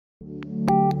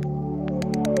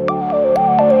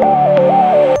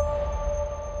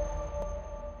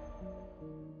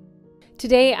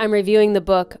Today I'm reviewing the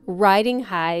book Riding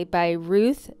High by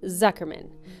Ruth Zukerman.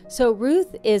 So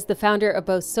Ruth is the founder of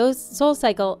both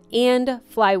SoulCycle and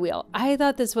Flywheel. I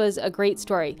thought this was a great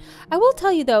story. I will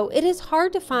tell you though, it is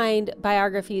hard to find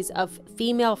biographies of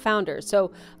female founders.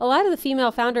 So a lot of the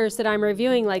female founders that I'm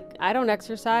reviewing, like I don't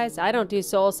exercise, I don't do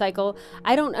SoulCycle,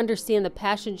 I don't understand the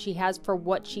passion she has for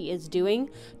what she is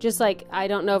doing. Just like I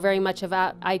don't know very much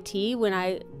about IT when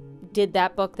I did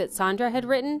that book that Sandra had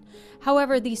written.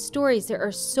 However, these stories, there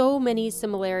are so many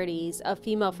similarities of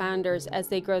female founders as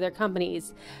they grow their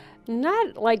companies.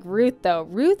 Not like Ruth though.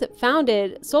 Ruth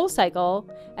founded SoulCycle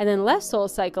and then left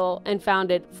SoulCycle and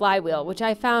founded Flywheel, which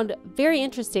I found very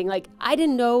interesting. Like I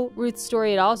didn't know Ruth's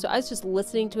story at all, so I was just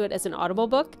listening to it as an Audible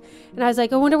book. And I was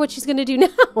like, I wonder what she's going to do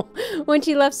now when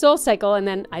she left SoulCycle. And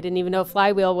then I didn't even know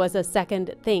Flywheel was a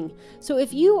second thing. So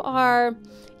if you are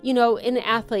an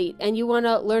athlete and you want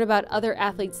to learn about other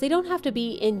athletes, they don't have to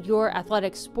be in your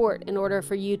athletic sport in order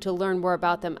for you to learn more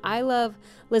about them. I love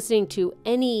listening to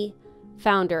any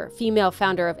female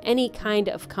founder of any kind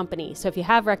of company. So if you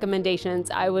have recommendations,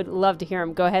 I would love to hear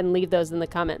them. Go ahead and leave those in the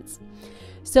comments.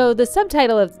 So the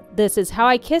subtitle of this is How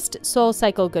I Kissed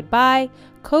SoulCycle Goodbye,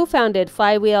 Co-Founded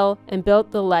Flywheel, and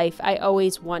Built the Life I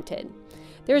Always Wanted.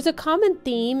 There's a common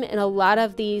theme in a lot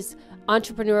of these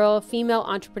female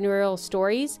entrepreneurial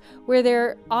stories where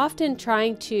they're often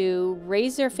trying to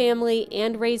raise their family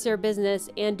and raise their business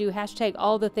and do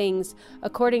all the things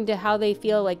according to how they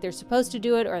feel like they're supposed to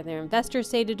do it, or their investors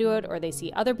say to do it, or they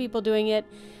see other people doing it.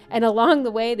 And along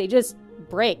the way, they just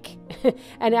break.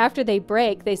 And after they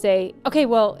break, they say, okay,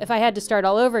 well, if I had to start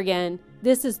all over again,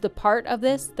 this is the part of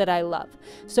this that I love.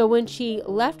 So when she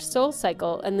left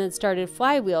SoulCycle and then started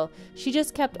Flywheel, she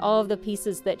just kept all of the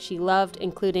pieces that she loved,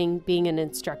 including being an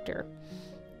instructor.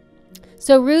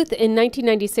 So Ruth in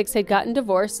 1996 had gotten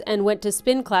divorced and went to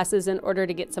spin classes in order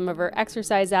to get some of her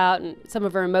exercise out and some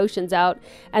of her emotions out.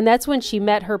 And that's when she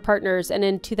met her partners. And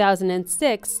in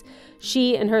 2006,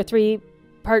 she and her three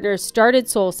partners started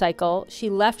SoulCycle.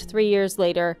 She left 3 years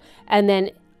later, and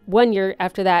then 1 year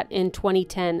after that, in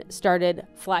 2010, started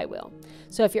Flywheel.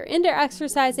 So if you're into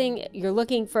exercising, you're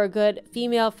looking for a good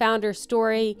female founder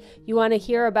story, you want to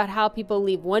hear about how people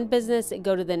leave one business and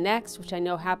go to the next, which I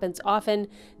know happens often,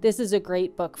 this is a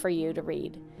great book for you to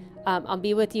read. I'll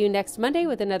be with you next Monday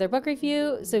with another book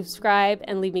review. Subscribe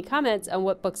and leave me comments on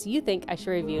what books you think I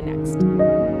should review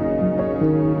next.